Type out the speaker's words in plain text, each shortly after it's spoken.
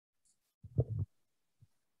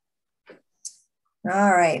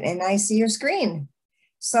All right, and I see your screen.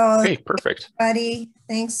 So, Okay, perfect. everybody,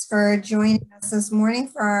 thanks for joining us this morning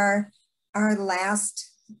for our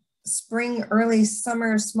last spring, early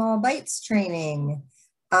summer small bites training.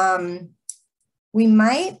 We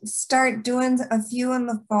might start doing a few in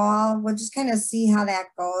the fall. We'll just kind of see how that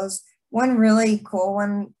goes. One really cool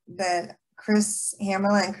one that Chris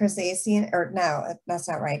Hamela and Chris Acey, or no, that's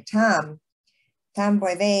not right, Tom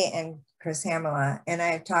Boivay and Chris Hamela and I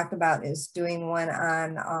have talked about is doing one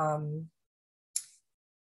on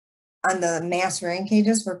the mass rearing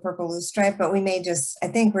cages for purple loosestrife, but we may just, I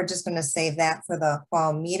think we're just going to save that for the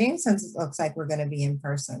fall meeting since it looks like we're going to be in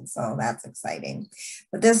person. So that's exciting.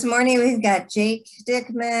 But this morning we've got Jake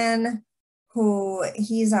Dickman, who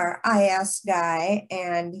he's our IS guy,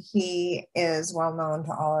 and he is well known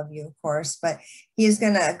to all of you, of course, but he's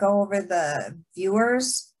going to go over the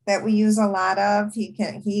viewers that we use a lot of. He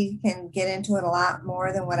can get into it a lot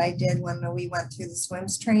more than what I did when we went through the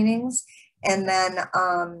swims trainings. And then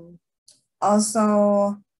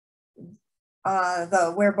also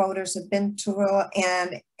the Where Boaters Have Been tool.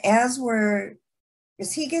 And as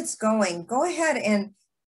he gets going, go ahead and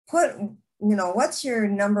put, what's your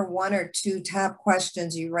number one or two top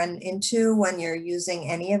questions you run into when you're using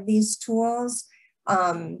any of these tools,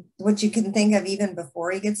 what you can think of even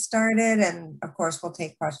before you get started. And of course, we'll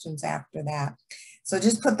take questions after that. So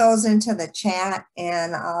just put those into the chat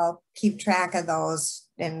and I'll keep track of those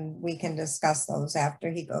and we can discuss those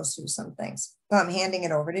after he goes through some things. So I'm handing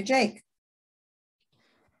it over to Jake.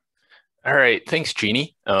 All right, thanks,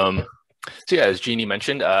 Jeannie. So yeah, as Jeannie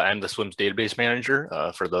mentioned, I'm the SWIMS database manager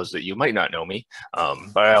for those that you might not know me,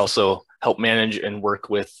 but I also help manage and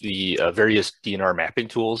work with the various DNR mapping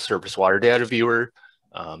tools, surface water data viewer,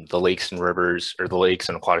 the lakes and rivers, or the lakes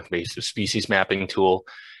and aquatic invasive species mapping tool,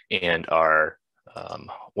 and our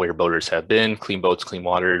Where Boaters Have Been, Clean Boats, Clean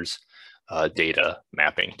Waters data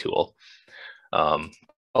mapping tool. A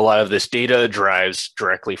lot of this data derives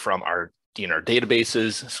directly from our DNR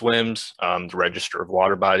databases, SWIMS, the Register of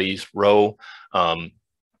Water Bodies, ROW.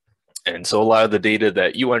 And so a lot of the data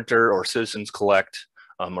that you enter or citizens collect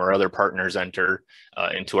or other partners enter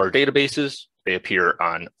into our databases, they appear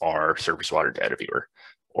on our surface water data viewer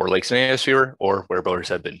or Lakes and AIS viewer or Where Boaters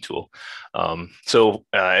Have Been tool. So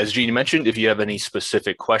as Jeannie mentioned, if you have any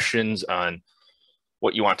specific questions on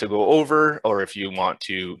what you want to go over, or if you want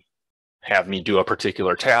to have me do a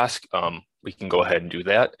particular task, we can go ahead and do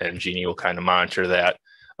that, and Jeannie will kind of monitor that.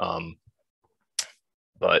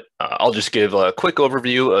 But I'll just give a quick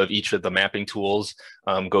overview of each of the mapping tools,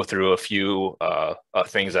 go through a few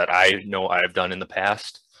things that I know I've done in the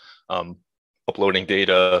past, uploading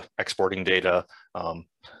data, exporting data,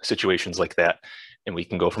 situations like that, and we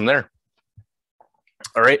can go from there.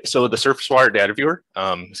 All right, so the surface water data viewer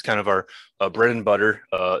is kind of our bread and butter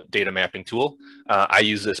data mapping tool. I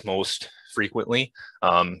use this most frequently,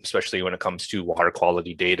 especially when it comes to water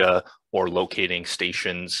quality data or locating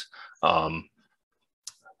stations on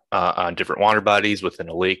different water bodies within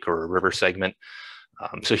a lake or a river segment.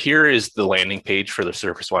 So here is the landing page for the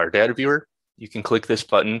surface water data viewer. You can click this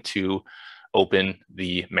button to open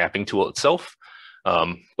the mapping tool itself.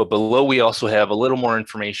 But below we also have a little more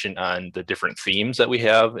information on the different themes that we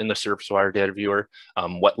have in the surface water data viewer: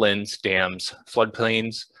 wetlands, dams,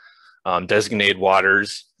 floodplains, designated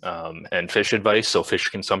waters, and fish advice, so fish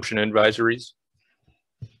consumption advisories.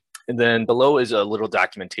 And then below is a little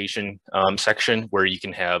documentation section where you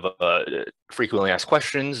can have frequently asked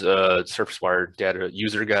questions, surface water data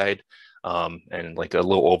user guide, and like a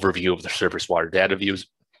little overview of the surface water data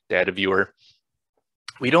viewer.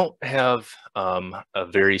 We don't have a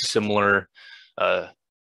very similar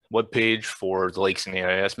web page for the Lakes and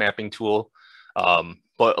AIS mapping tool,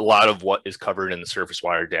 but a lot of what is covered in the surface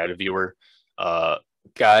water data viewer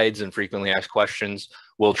guides and frequently asked questions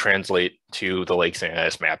will translate to the Lakes and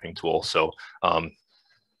AIS mapping tool. So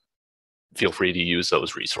feel free to use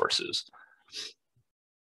those resources.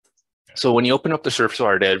 So when you open up the surface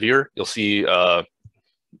water data viewer, you'll see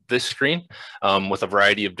this screen with a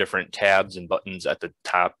variety of different tabs and buttons at the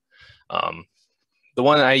top. The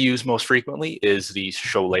one I use most frequently is the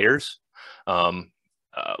show layers.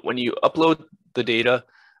 When you upload the data,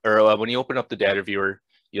 or when you open up the data viewer,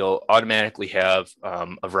 you'll automatically have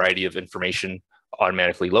a variety of information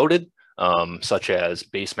automatically loaded, such as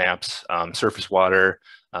base maps, surface water,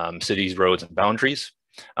 cities, roads, and boundaries.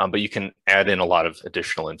 But you can add in a lot of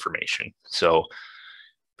additional information. So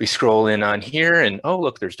we scroll in on here and, oh,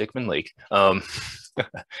 look, there's Dickman Lake.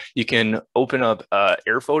 You can open up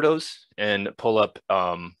air photos and pull up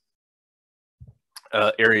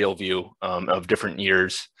aerial view of different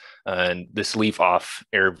years. And this leaf off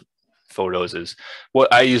air photos is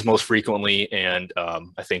what I use most frequently, and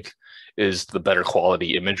I think is the better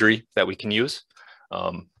quality imagery that we can use.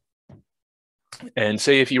 And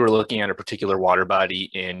say if you were looking at a particular water body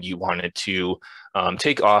and you wanted to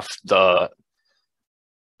take off the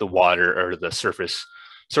water or the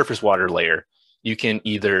surface water layer, you can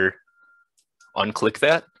either unclick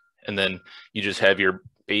that and then you just have your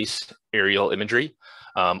base aerial imagery,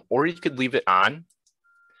 or you could leave it on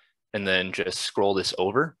and then just scroll this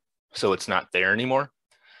over so it's not there anymore.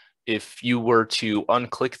 If you were to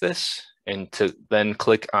unclick this and to then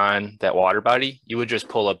click on that water body, you would just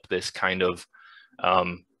pull up this kind of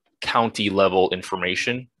county level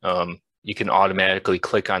information. You can automatically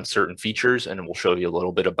click on certain features and it will show you a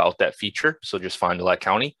little bit about that feature. So just Fond du Lac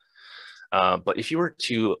County. But if you were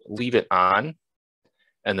to leave it on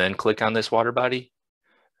and then click on this water body,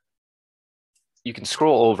 you can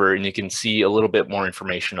scroll over and you can see a little bit more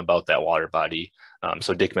information about that water body.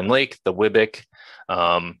 So Dickman Lake, the Wibbick,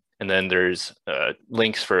 and then there's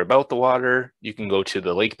links for about the water. You can go to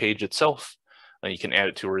the lake page itself. You can add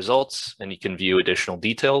it to results and you can view additional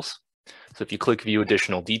details. So if you click view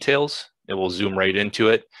additional details, it will zoom right into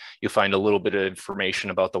it. You'll find a little bit of information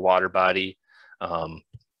about the water body.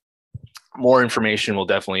 More information will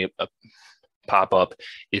definitely pop up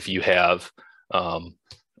if you have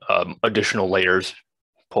additional layers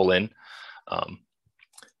pull in.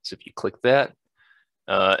 So if you click that,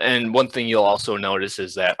 and one thing you'll also notice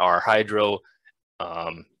is that our hydro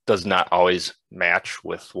does not always match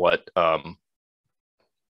with what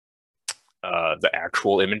the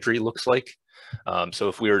actual imagery looks like. So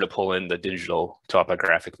if we were to pull in the digital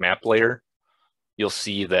topographic map layer, you'll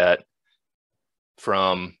see that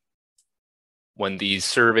from when these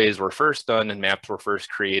surveys were first done and maps were first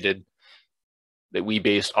created, that we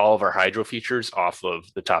based all of our hydro features off of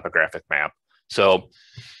the topographic map. So,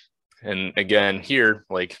 and again, here,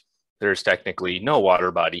 like there's technically no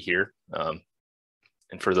water body here. And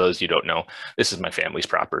for those you don't know, this is my family's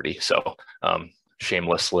property. So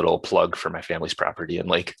shameless little plug for my family's property in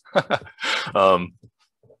Lake.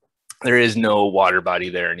 There is no water body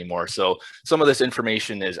there anymore. So some of this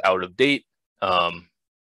information is out of date,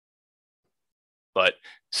 but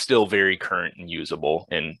still very current and usable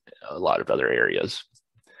in a lot of other areas.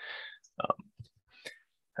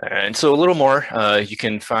 And so a little more, you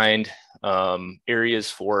can find areas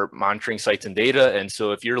for monitoring sites and data. And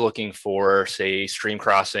so if you're looking for, say, stream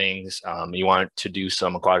crossings, you want to do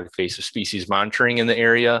some aquatic invasive species monitoring in the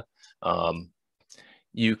area,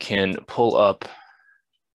 you can pull up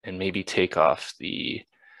and maybe take off the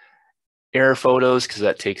air photos because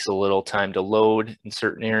that takes a little time to load in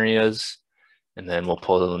certain areas. And then we'll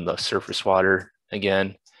pull in the surface water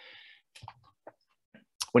again.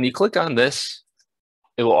 When you click on this,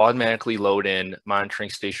 it will automatically load in monitoring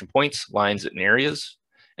station points, lines, and areas.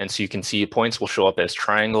 And so you can see points will show up as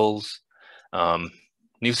triangles.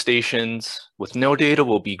 New stations with no data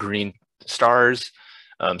will be green stars.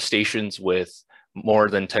 Stations with more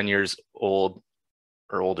than 10 years old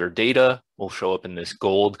or older data will show up in this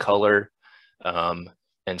gold color. And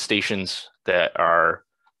stations that are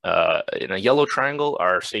in a yellow triangle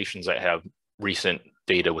are stations that have recent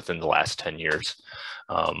data within the last 10 years.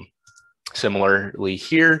 Similarly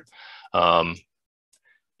here,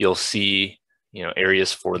 you'll see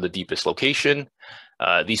areas for the deepest location.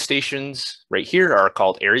 These stations right here are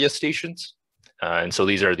called area stations. And so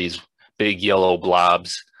these are these big yellow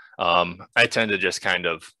blobs. I tend to just kind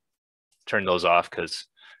of turn those off because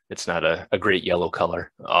it's not a great yellow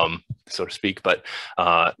color, so to speak. But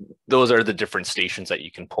those are the different stations that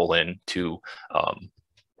you can pull in to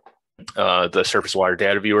the surface water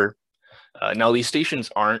data viewer. Now these stations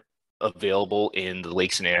aren't available in the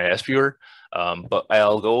Lakes and AIS viewer, but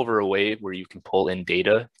I'll go over a way where you can pull in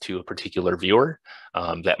data to a particular viewer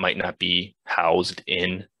that might not be housed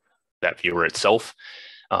in that viewer itself.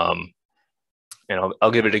 And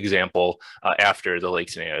I'll give an example after the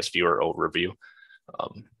Lakes and AIS viewer overview.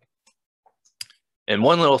 And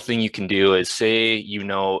one little thing you can do is say,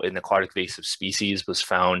 an aquatic invasive species was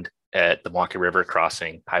found at the Milwaukee River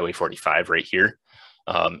crossing Highway 45 right here.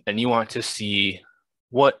 And you want to see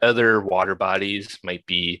what other water bodies might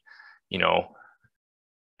be,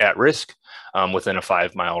 at risk within a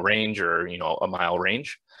 5-mile range or, a mile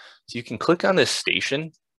range. So you can click on this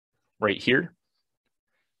station right here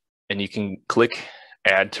and you can click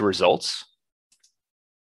add to results.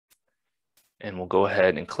 And we'll go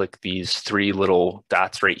ahead and click these 3 little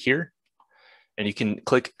dots right here. And you can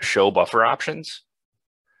click show buffer options.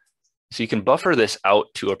 So you can buffer this out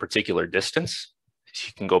to a particular distance. So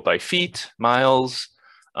you can go by feet, miles,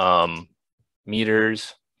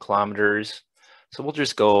 meters, kilometers. So we'll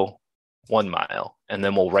just go 1 mile, and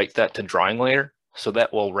then we'll write that to drawing layer. So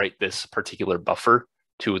that will write this particular buffer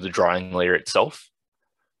to the drawing layer itself.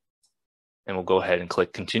 And we'll go ahead and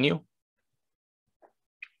click continue.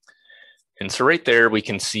 And so right there, we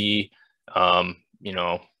can see, you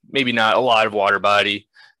know, maybe not a lot of water body,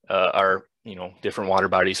 you know, different water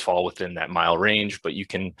bodies fall within that mile range, but you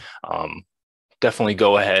can definitely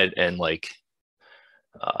go ahead and like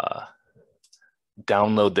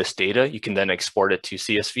download this data. You can then export it to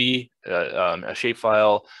CSV, a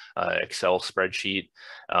shapefile, Excel spreadsheet,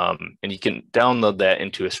 and you can download that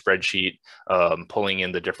into a spreadsheet, pulling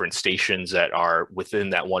in the different stations that are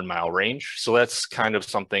within that 1 mile range. So that's kind of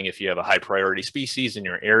something, if you have a high priority species in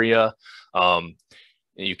your area,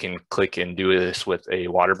 you can click and do this with a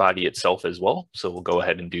water body itself as well. So we'll go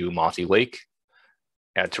ahead and do Mossy Lake,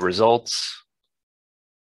 add to results.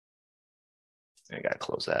 I gotta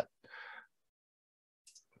close that.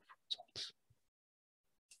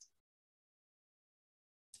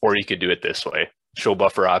 Or you could do it this way, show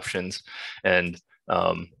buffer options, and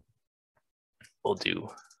we'll do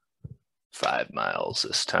 5 miles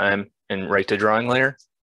this time and write to drawing layer.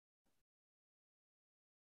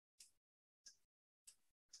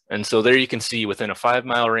 And so there you can see within a 5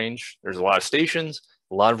 mile range, there's a lot of stations,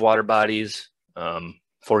 a lot of water bodies,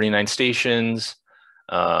 49 stations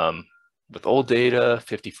with old data,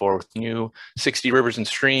 54 with new, 60 rivers and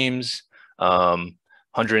streams,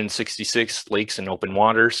 166 lakes and open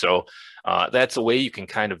water. So that's a way you can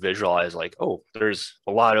kind of visualize like, oh, there's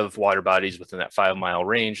a lot of water bodies within that 5 mile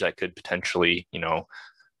range that could potentially, you know,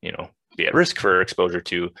 be at risk for exposure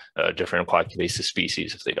to different aquatic invasive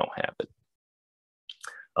species if they don't have it.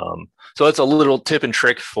 So that's a little tip and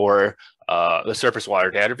trick for the surface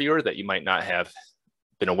water data viewer that you might not have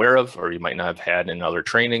been aware of, or you might not have had in other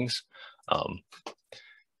trainings.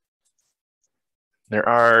 There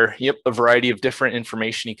are, a variety of different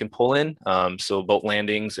information you can pull in. So boat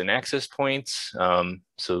landings and access points.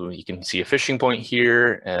 So you can see a fishing point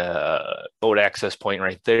here, boat access point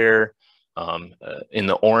right there. In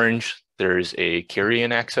the orange, there's a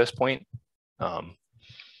carry-in access point. And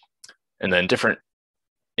then different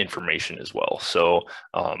information as well. So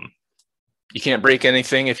you can't break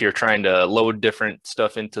anything if you're trying to load different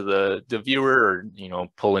stuff into the viewer, or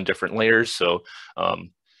pull in different layers. So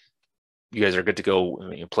you guys are good to go,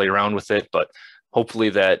 play around with it, but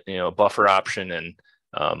hopefully that buffer option and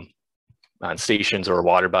on stations or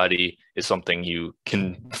water body is something you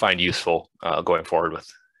can find useful going forward with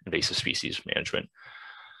invasive species management.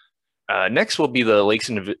 Next will be the Lakes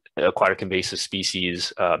and Aquatic Invasive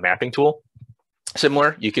Species mapping tool.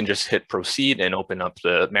 Similar, you can just hit proceed and open up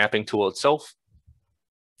the mapping tool itself.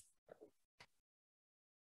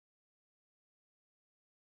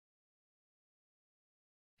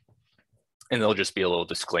 And there'll just be a little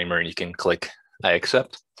disclaimer and you can click I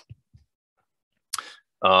accept.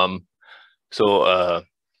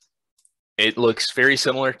 It looks very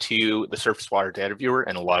similar to the surface water data viewer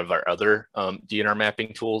and a lot of our other DNR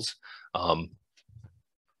mapping tools. But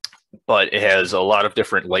it has a lot of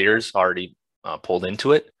different layers already pulled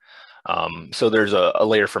into it. So there's a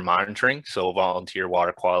layer for monitoring. So volunteer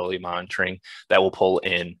water quality monitoring that will pull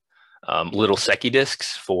in little Secchi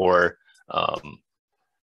disks for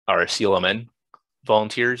our CLMN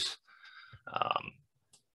volunteers.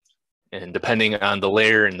 And depending on the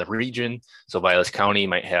layer and the region, so Vilas County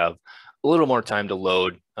might have a little more time to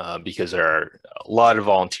load because there are a lot of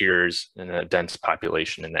volunteers and a dense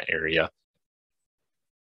population in that area.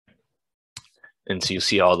 And so you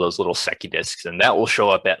see all those little Secchi disks, and that will show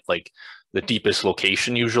up at like the deepest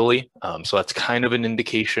location usually. So that's kind of an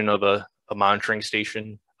indication of a monitoring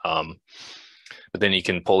station. But then you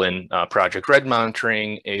can pull in Project Red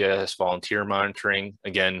monitoring, AS volunteer monitoring,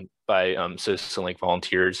 again, by Citizen Lake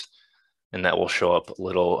volunteers. And that will show up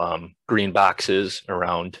little green boxes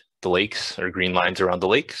around the lakes, or green lines around the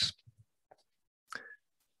lakes.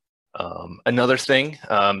 Another thing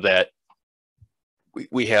that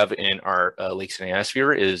we have in our lakes and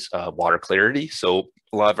ionosphere is water clarity. So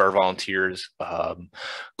a lot of our volunteers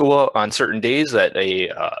go out on certain days that a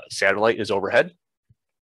satellite is overhead.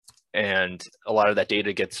 And a lot of that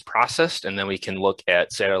data gets processed, and then we can look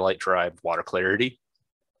at satellite derived water clarity.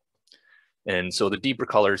 And so the deeper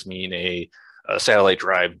colors mean a satellite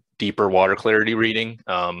derived deeper water clarity reading.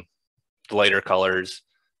 The lighter colors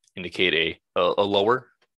indicate a lower.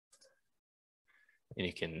 And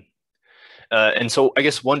you can, and so I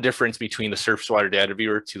guess one difference between the surface water data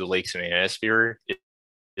viewer to the lakes and ionosphere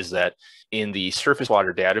is that in the surface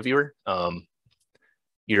water data viewer,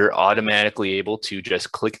 you're automatically able to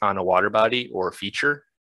just click on a water body or feature,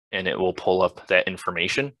 and it will pull up that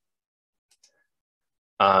information.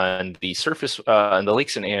 on the surface, on the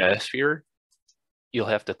lakes and AIS viewer, you'll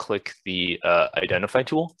have to click the identify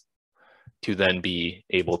tool to then be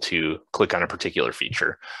able to click on a particular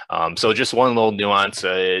feature. So just one little nuance,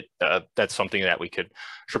 that's something that we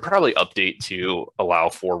should probably update to allow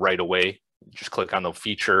for right away. Just click on the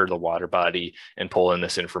feature, the water body, and pull in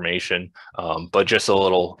this information. But just a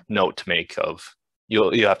little note to make of,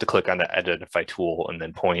 you'll have to click on the identify tool and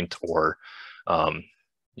then point, or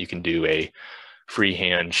you can do a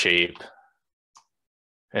freehand shape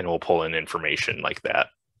and we'll pull in information like that.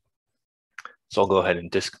 So I'll go ahead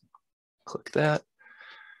and click that.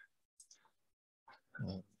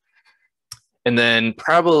 And then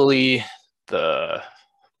probably the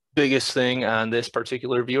biggest thing on this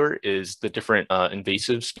particular viewer is the different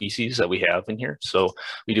invasive species that we have in here. So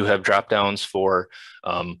we do have drop downs for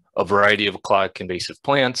a variety of aquatic invasive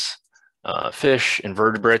plants, fish,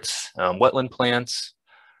 invertebrates, wetland plants.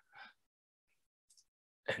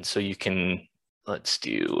 And so you can, let's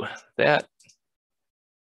do that.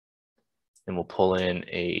 And we'll pull in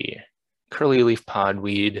a curly leaf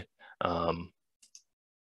pondweed.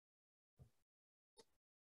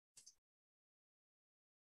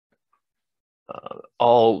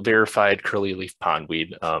 All verified curly leaf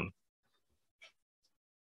pondweed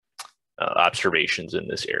observations in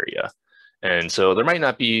this area. And so there might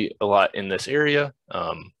not be a lot in this area.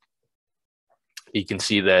 You can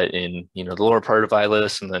see that in the lower part of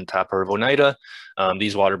Ilis and then top part of Oneida,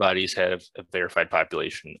 these water bodies have a verified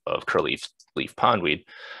population of curly leaf pondweed.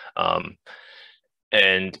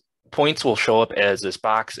 And points will show up as this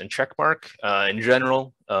box and check mark. In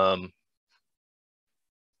general,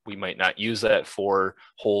 we might not use that for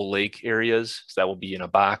whole lake areas, so that will be in a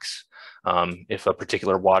box. If a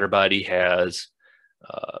particular water body has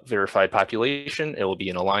verified population, it will be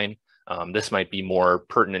in a line. This might be more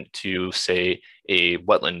pertinent to, say, a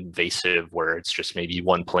wetland invasive where it's just maybe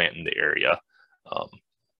one plant in the area.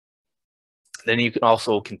 Then you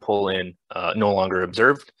can pull in no longer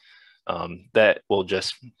observed. That will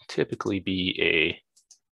just typically be a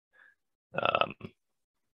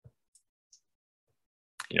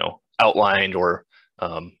outlined or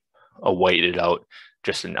a whited out,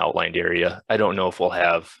 just an outlined area. I don't know if we'll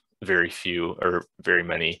have very few or very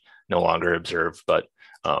many no longer observed, but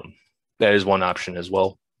that is one option as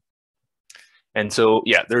well. And so,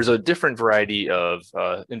 yeah, there's a different variety of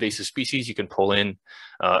invasive species you can pull in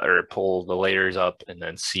or pull the layers up and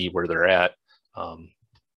then see where they're at.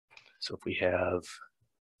 So if we have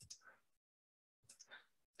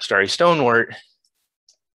starry stonewort,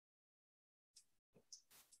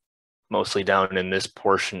 mostly down in this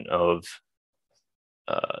portion of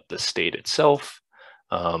the state itself,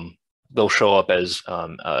 they'll show up as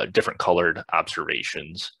different colored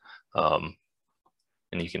observations. And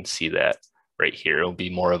you can see that right here. It'll be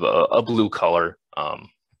more of a blue color.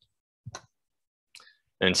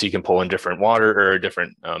 And so you can pull in different water or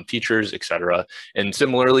different features, etc. And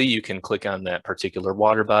similarly, you can click on that particular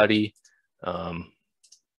water body. We'll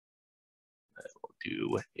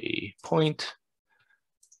do a point.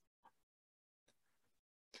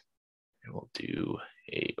 And we'll do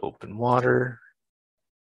a open water.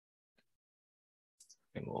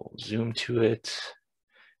 And we'll zoom to it.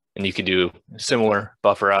 And you can do similar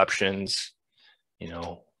buffer options,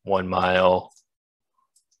 1 mile,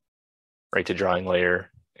 right to drawing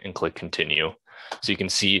layer, and click continue. So you can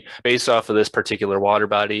see based off of this particular water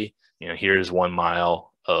body, here's 1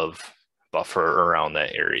 mile of buffer around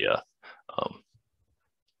that area.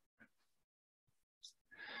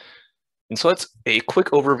 And so that's a quick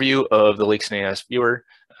overview of the Lakes and AIS viewer.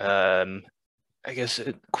 I guess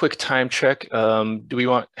a quick time check. Do we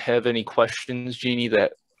have any questions, Jeannie,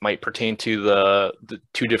 that might pertain to the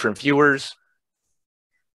two different viewers?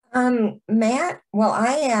 Matt, well,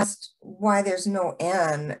 I asked why there's no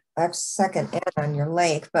N, second N on your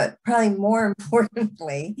lake, but probably more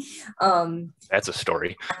importantly, that's a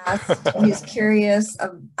story. He's curious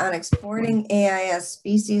on exporting AIS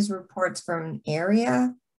species reports from an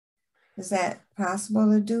area. Is that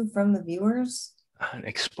possible to do from the viewers?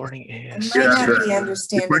 Exporting AIS. I might not be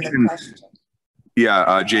understanding the question.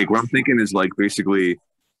 Yeah, Jake, what I'm thinking is basically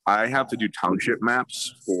I have to do township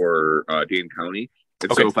maps for Dane County.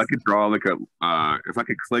 And so if I could draw if I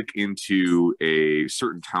could click into a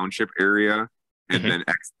certain township area and then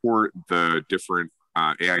export the different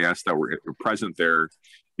AIS that were present there,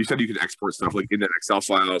 you said you could export stuff in an Excel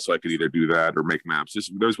file, so I could either do that or make maps.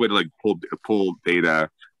 There's a way to pull data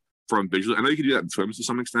from visually. I know you can do that in Swims to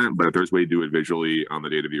some extent, but if there's a way to do it visually on the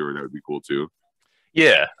data viewer, that would be cool too.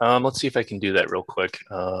 Yeah, let's see if I can do that real quick.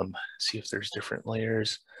 See if there's different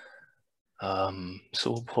layers.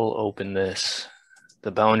 So we'll open this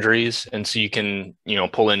the boundaries. And so you can,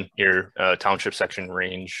 pull in your township section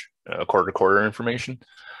range quarter to quarter information.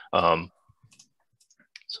 So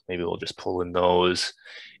maybe we'll just pull in those,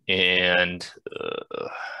 and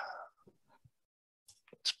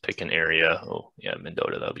let's pick an area. Oh yeah,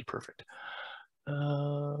 Mendota, that'll be perfect.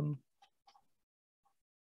 I'm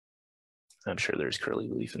sure there's curly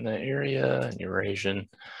leaf in that area, and Eurasian.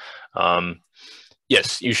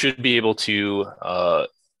 Yes, you should be able to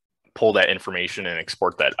pull that information and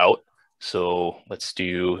export that out. So let's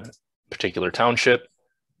do particular township.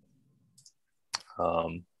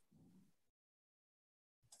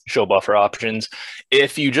 Show buffer options.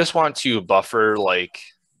 If you just want to buffer like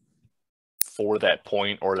for that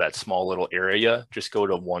point or that small little area, just go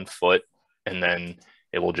to 1 foot, and then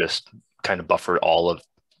it will just kind of buffer all of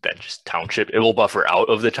that just township. It will buffer out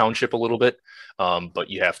of the township a little bit, but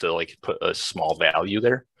you have to like put a small value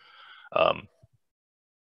there.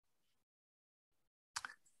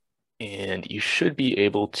 And you should be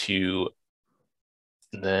able to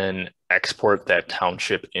then export that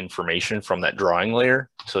township information from that drawing layer.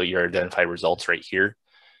 So your identify results right here,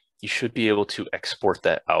 you should be able to export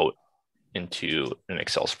that out into an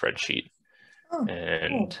Excel spreadsheet. Oh,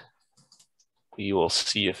 and cool. We will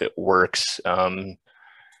see if it works.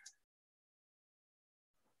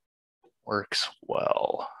 Works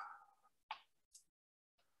well.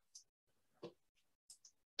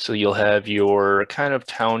 So you'll have your kind of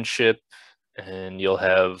township, and you'll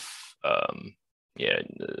have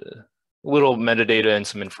little metadata and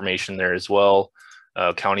some information there as well.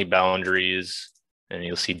 County boundaries, and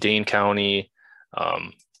you'll see Dane County.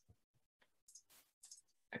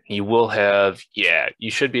 You will have,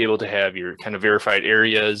 you should be able to have your kind of verified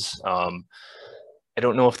areas. I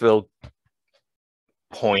don't know if they'll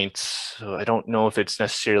points. So I don't know if it's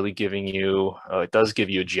necessarily giving you, it does give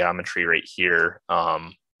you a geometry right here.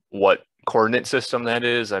 What coordinate system that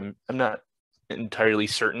is, I'm not entirely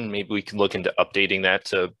certain. Maybe we can look into updating that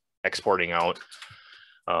to exporting out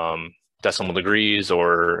decimal degrees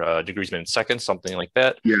or degrees minutes seconds, something like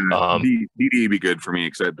that. Yeah, DD be good for me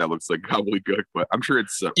because that looks like probably good, but I'm sure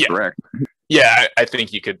it's correct. Yeah, I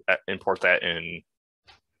think you could import that in.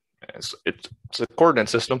 It's a coordinate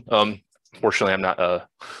system. Fortunately, I'm not I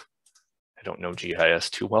don't know GIS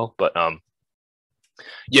too well, but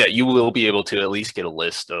yeah, you will be able to at least get a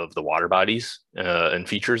list of the water bodies and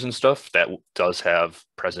features and stuff that does have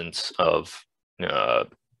presence of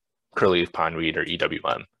curly leaf pondweed or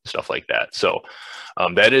EWM, stuff like that. So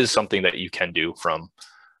that is something that you can do from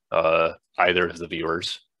either of the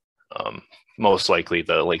viewers. Most likely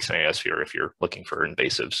the Lakes NIS viewer if you're looking for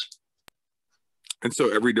invasives. And so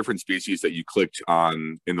every different species that you clicked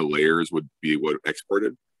on in the layers would be what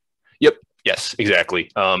exported? Yep. Yes,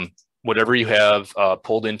 exactly. Whatever you have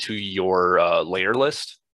pulled into your layer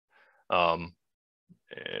list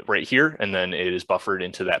right here, and then it is buffered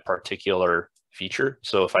into that particular feature.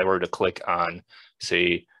 So if I were to click on,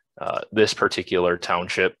 say, this particular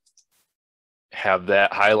township, have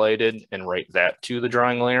that highlighted and write that to the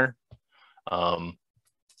drawing layer,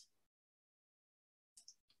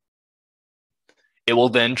 it will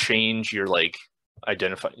then change your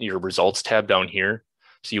identify your results tab down here.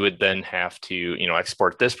 So you would then have to,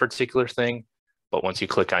 export this particular thing. But once you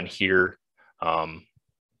click on here,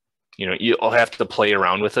 you'll have to play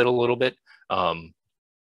around with it a little bit.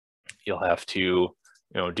 You'll have to,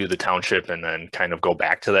 do the township and then kind of go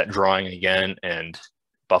back to that drawing again and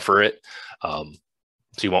buffer it. So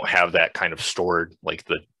you won't have that kind of stored, like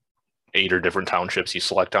the 8 or different townships you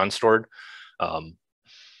select on stored. But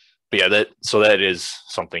yeah, that is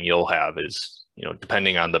something you'll have is,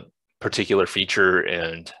 depending on the particular feature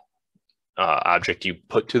and object you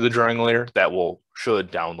put to the drawing layer, that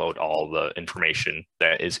should download all the information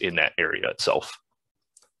that is in that area itself.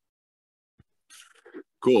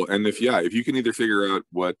 Cool. And if you can either figure out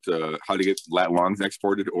what how to get lat longs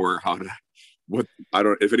exported or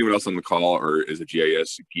if anyone else on the call or is a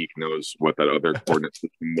GIS geek knows what that other coordinate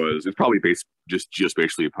system was, it's probably based just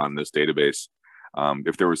basically upon this database.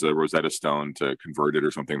 If there was a Rosetta Stone to convert it or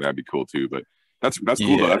something, that'd be cool too. But that's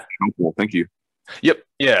cool though. That's helpful. Thank you. Yep.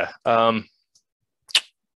 Yeah. I'm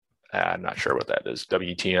not sure what that is.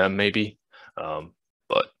 WTM maybe.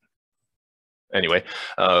 But anyway,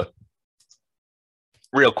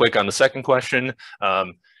 real quick on the second question.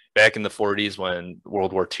 Back in the 40s when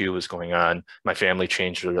World War II was going on, my family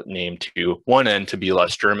changed the name to 1N to be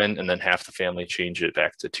less German, and then half the family changed it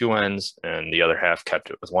back to 2 N's, and the other half kept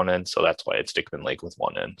it with 1 N. So that's why it's Dickman Lake with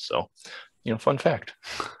 1 N. So, fun fact.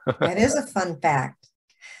 That is a fun fact.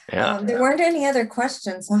 Yeah. There weren't any other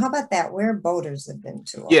questions. So how about that? Where boaters have been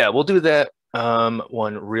to? Yeah, we'll do that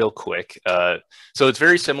One real quick. So it's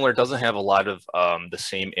very similar. It doesn't have a lot of the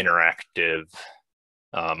same interactive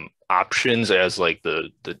options as like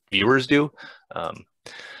the viewers do.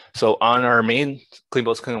 So on our main Clean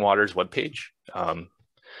Boats, Clean Waters webpage,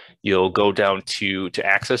 you'll go down to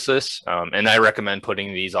access this, and I recommend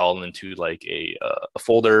putting these all into like a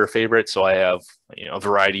folder favorite. So I have a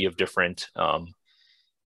variety of different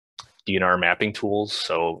DNR mapping tools.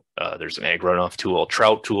 So there's an ag runoff tool,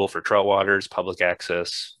 trout tool for trout waters, public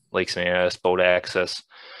access, lakes and AIS, boat access,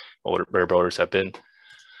 where boaters have been.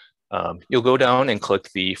 You'll go down and click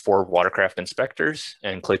the for watercraft inspectors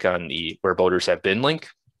and click on the where boaters have been link.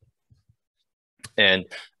 And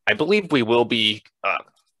I believe we will be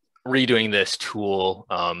redoing this tool.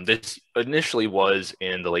 This initially was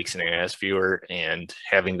in the Lakes and AIS viewer, and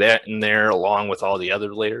having that in there along with all the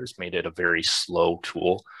other layers made it a very slow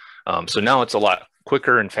tool. So now it's a lot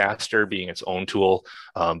quicker and faster being its own tool.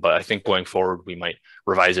 But I think going forward, we might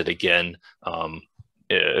revise it again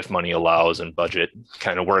if money allows and budget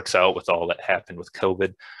kind of works out with all that happened with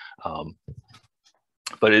COVID.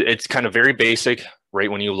 But it's kind of very basic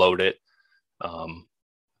right when you load it.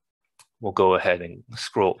 We'll go ahead and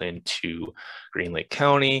scroll into Green Lake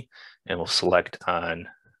County and we'll select on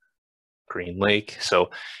Green Lake.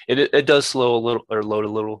 So it does slow a little or load a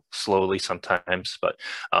little slowly sometimes, but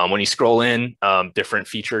when you scroll in, different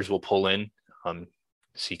features will pull in.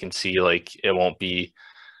 So you can see like it won't be,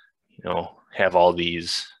 have all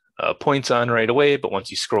these points on right away, but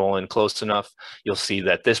once you scroll in close enough, you'll see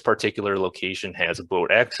that this particular location has a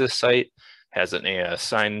boat access site, has an AIS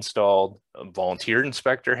sign installed, a volunteer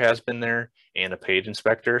inspector has been there, and a paid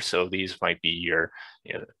inspector. So these might be your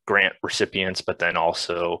grant recipients, but then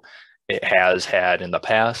also it has had in the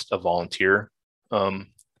past a volunteer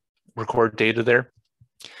record data there.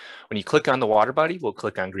 When you click on the water body, we'll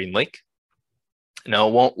click on Green Lake. Now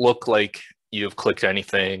it won't look like you've clicked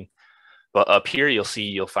anything, but up here you'll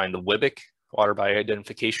find the WIBIC, water body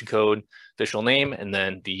identification code, official name, and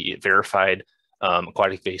then the verified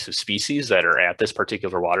aquatic invasive species that are at this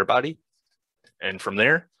particular water body. And from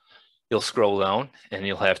there, you'll scroll down and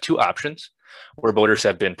you'll have two options where boaters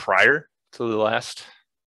have been prior to the last,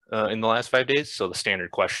 in the last 5 days. So the standard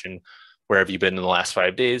question, where have you been in the last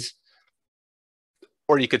 5 days?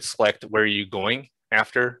 Or you could select where are you going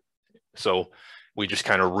after. So we just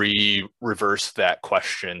kind of reverse that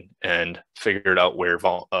question and figured out where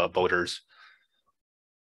boaters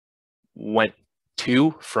went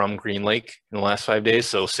to from Green Lake in the last 5 days.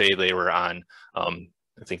 So say they were on,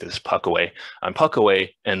 I think this is Puckaway, on Puckaway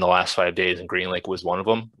in the last 5 days, and Green Lake was one of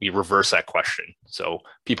them. We reverse that question. So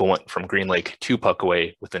people went from Green Lake to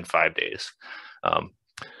Puckaway within 5 days.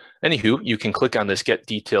 Anywho, you can click on this get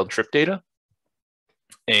detailed trip data,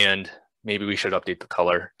 and maybe we should update the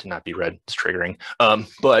color to not be red, it's triggering.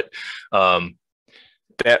 But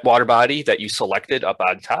that water body that you selected up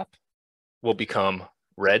on top will become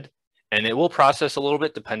red, and it will process a little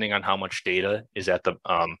bit depending on how much data is at the,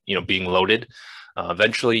 being loaded.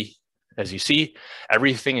 Eventually, as you see,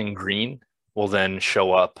 everything in green will then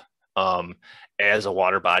show up as a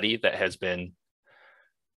water body that has been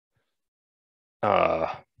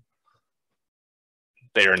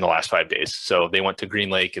there in the last 5 days. So they went to Green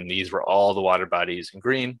Lake, and these were all the water bodies in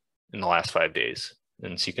green in the last 5 days.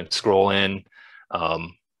 And so you can scroll in,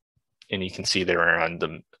 and you can see they were on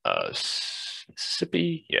the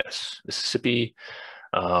Mississippi, yes, Mississippi,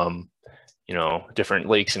 different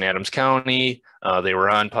lakes in Adams County. They were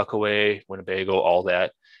on Puckaway, Winnebago, all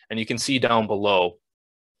that. And you can see down below,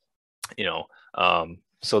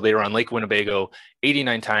 so they were on Lake Winnebago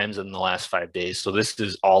 89 times in the last 5 days. So this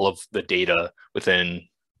is all of the data within,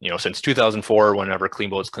 since 2004, whenever Clean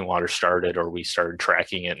Boats, Clean Water started, or we started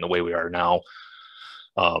tracking it in the way we are now.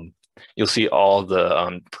 You'll see all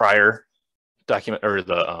the prior document or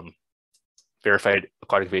the verified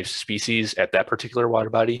aquatic invasive species at that particular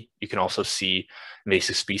water body. You can also see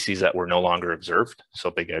invasive species that were no longer observed.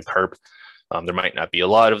 So big ed carp, there might not be a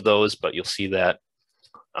lot of those, but you'll see that.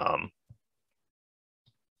 And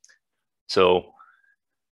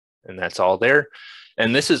that's all there.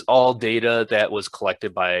 And this is all data that was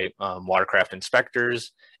collected by watercraft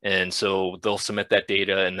inspectors. And so they'll submit that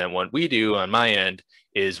data. And then what we do on my end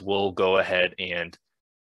is we'll go ahead and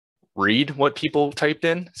read what people typed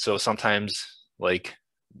in. So sometimes like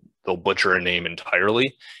they'll butcher a name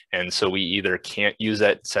entirely. And so we either can't use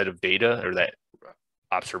that set of data or that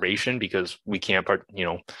observation because we can't,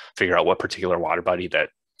 figure out what particular water body that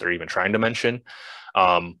they're even trying to mention.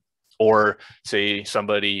 Or say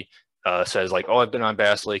somebody says like, oh, I've been on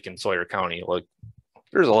Bass Lake in Sawyer County. Like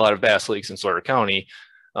there's a lot of Bass Lakes in Sawyer County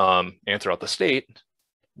and throughout the state.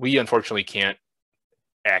 We unfortunately can't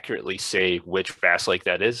accurately say which bass lake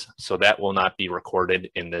that is. So that will not be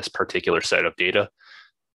recorded in this particular set of data.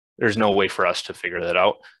 There's no way for us to figure that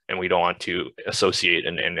out, and we don't want to associate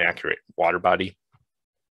an inaccurate water body.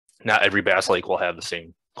 Not every bass lake will have the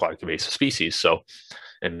same aquatic invasive species, so,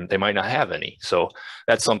 and they might not have any. So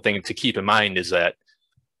that's something to keep in mind, is that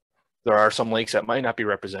there are some lakes that might not be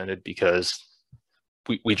represented because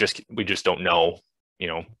we just don't know,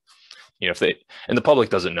 if they, and the public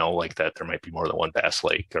doesn't know like that there might be more than one bass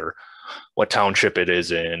lake or what township it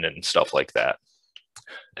is in and stuff like that.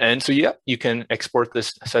 And so, yeah, you can export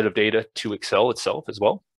this set of data to Excel itself as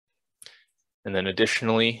well. And then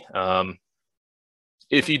additionally,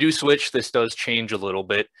 if you do switch, this does change a little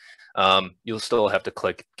bit. You'll still have to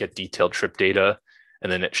click get detailed trip data,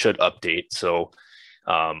 and then it should update. So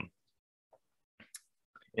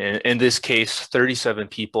in this case, 37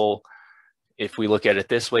 people, if we look at it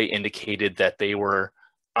this way, indicated that they were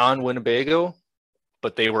on Winnebago,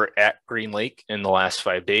 but they were at Green Lake in the last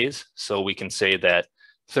 5 days. So we can say that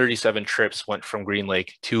 37 trips went from Green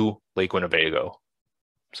Lake to Lake Winnebago.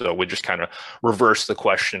 So we just kind of reverse the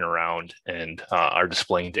question around and are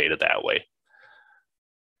displaying data that way.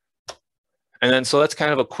 And then, so that's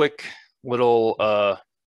kind of a quick little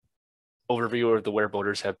overview of the Where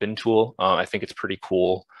Boaters Have Been tool. I think it's pretty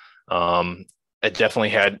cool. It definitely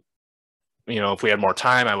had, if we had more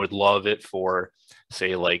time, I would love it for,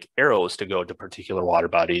 say, like arrows to go to particular water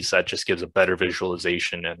bodies. That just gives a better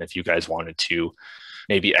visualization. And if you guys wanted to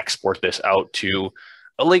maybe export this out to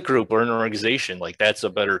a lake group or an organization, like that's a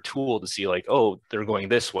better tool to see, like, oh, they're going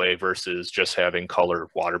this way versus just having color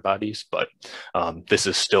water bodies. But this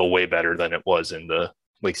is still way better than it was in the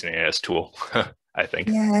Lakes and AIS tool, I think.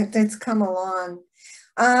 Yeah, it's come along.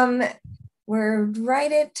 We're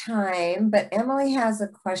right at time, but Emily has a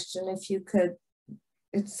question. If you could,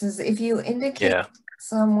 it says, if you indicate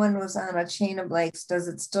someone was on a chain of lakes, does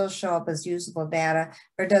it still show up as usable data,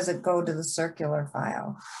 or does it go to the circular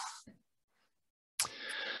file?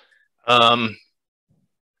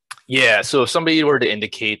 Yeah, so if somebody were to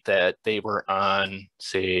indicate that they were on,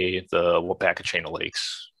 say, the Wapaka chain of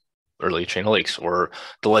lakes, or Lake chain of lakes, or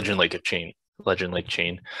the Legend Lake chain,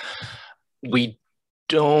 we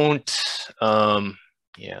don't,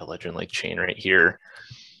 Legend Lake chain right here.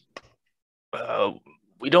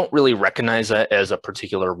 We don't really recognize that as a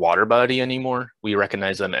particular water body anymore. We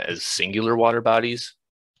recognize them as singular water bodies.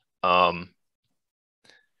 So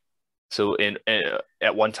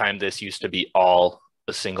at one time, this used to be all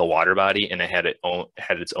a single water body, and it had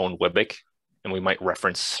its own WBIC, and we might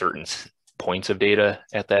reference certain points of data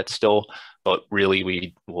at that still, but really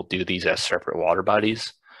we will do these as separate water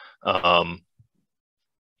bodies. I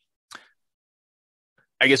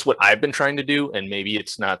guess what I've been trying to do, and maybe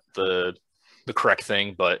it's not the correct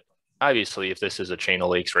thing, but obviously if this is a chain of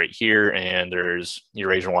lakes right here and there's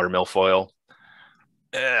Eurasian water milfoil,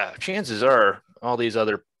 chances are all these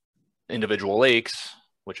other individual lakes,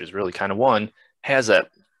 which is really kind of one, has that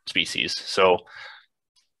species. So,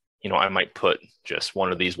 I might put just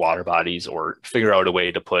one of these water bodies, or figure out a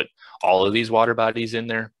way to put all of these water bodies in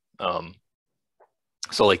there.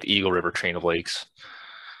 So like the Eagle River chain of lakes,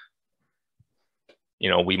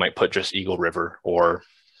 we might put just Eagle River, or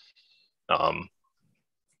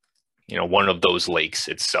one of those lakes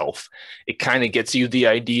itself. It kind of gets you the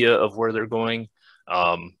idea of where they're going.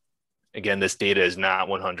 Again, this data is not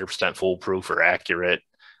 100% foolproof or accurate,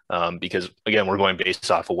 because again, we're going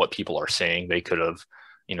based off of what people are saying. They could have,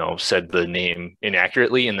 said the name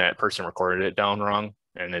inaccurately and that person recorded it down wrong.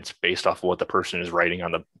 And it's based off of what the person is writing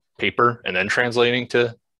on the paper and then translating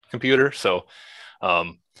to computer. So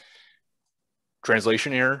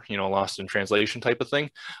translation error, lost in translation type of thing.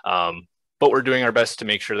 But we're doing our best to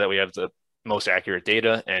make sure that we have the most accurate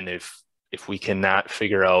data. And if we cannot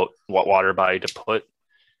figure out what water body to put,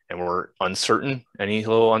 and we're uncertain, any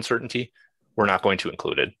little uncertainty, we're not going to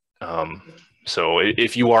include it. So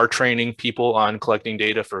if you are training people on collecting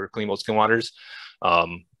data for clean boats, clean waters,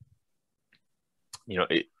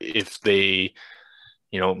 if they,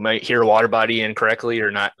 might hear a water body incorrectly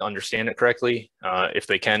or not understand it correctly, if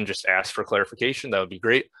they can just ask for clarification, that would be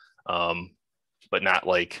great. But not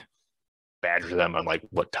like badger them on like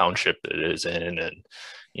what township it is in, and,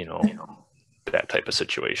 that type of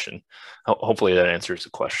situation. Hopefully that answers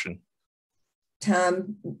the question.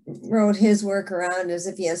 Tom wrote his workaround is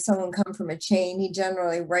if he has someone come from a chain, he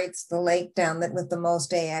generally writes the lake down with the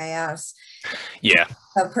most AIS. Yeah,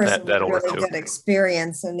 a person with really good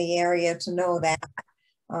experience in the area to know that,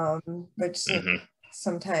 which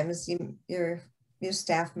sometimes your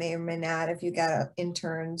staff may or may not, if you got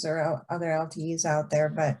interns or other LTEs out there,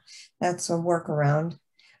 but that's a workaround.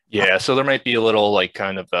 Yeah, so there might be a little like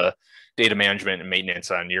kind of data management and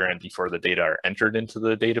maintenance on your end before the data are entered into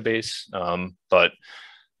the database. But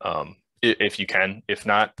if you can, if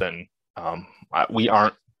not, then we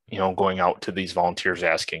aren't, going out to these volunteers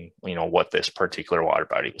asking, what this particular water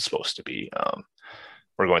body was supposed to be.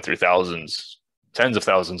 We're going through thousands, tens of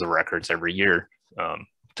thousands of records every year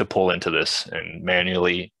to pull into this and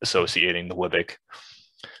manually associating the WBIC.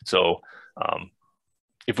 So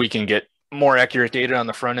if we can get more accurate data on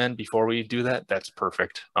the front end before we do that, that's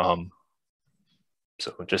perfect.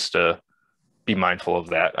 So just be mindful of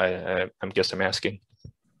that. I guess I'm asking.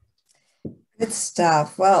 Good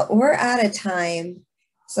stuff. Well, we're out of time.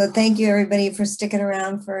 So thank you everybody for sticking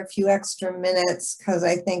around for a few extra minutes, because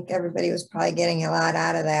I think everybody was probably getting a lot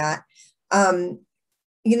out of that. I'm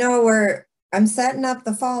setting up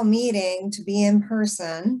the fall meeting to be in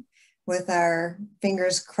person with our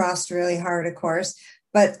fingers crossed really hard, of course.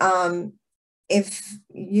 But if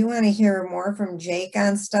you want to hear more from Jake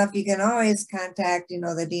on stuff, you can always contact, the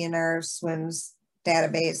DNR SWIMS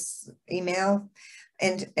database email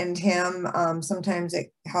and him. Sometimes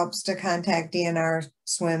it helps to contact DNR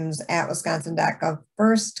SWIMS at wisconsin.gov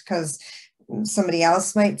first, because somebody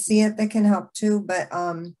else might see it that can help too. But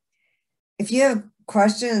if you have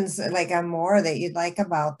questions like on more that you'd like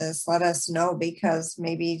about this, let us know, because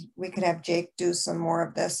maybe we could have Jake do some more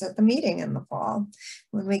of this at the meeting in the fall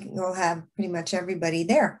when we'll have pretty much everybody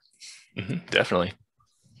there. Definitely.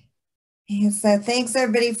 So thanks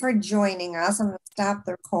everybody for joining us. I'm going to stop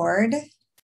the record.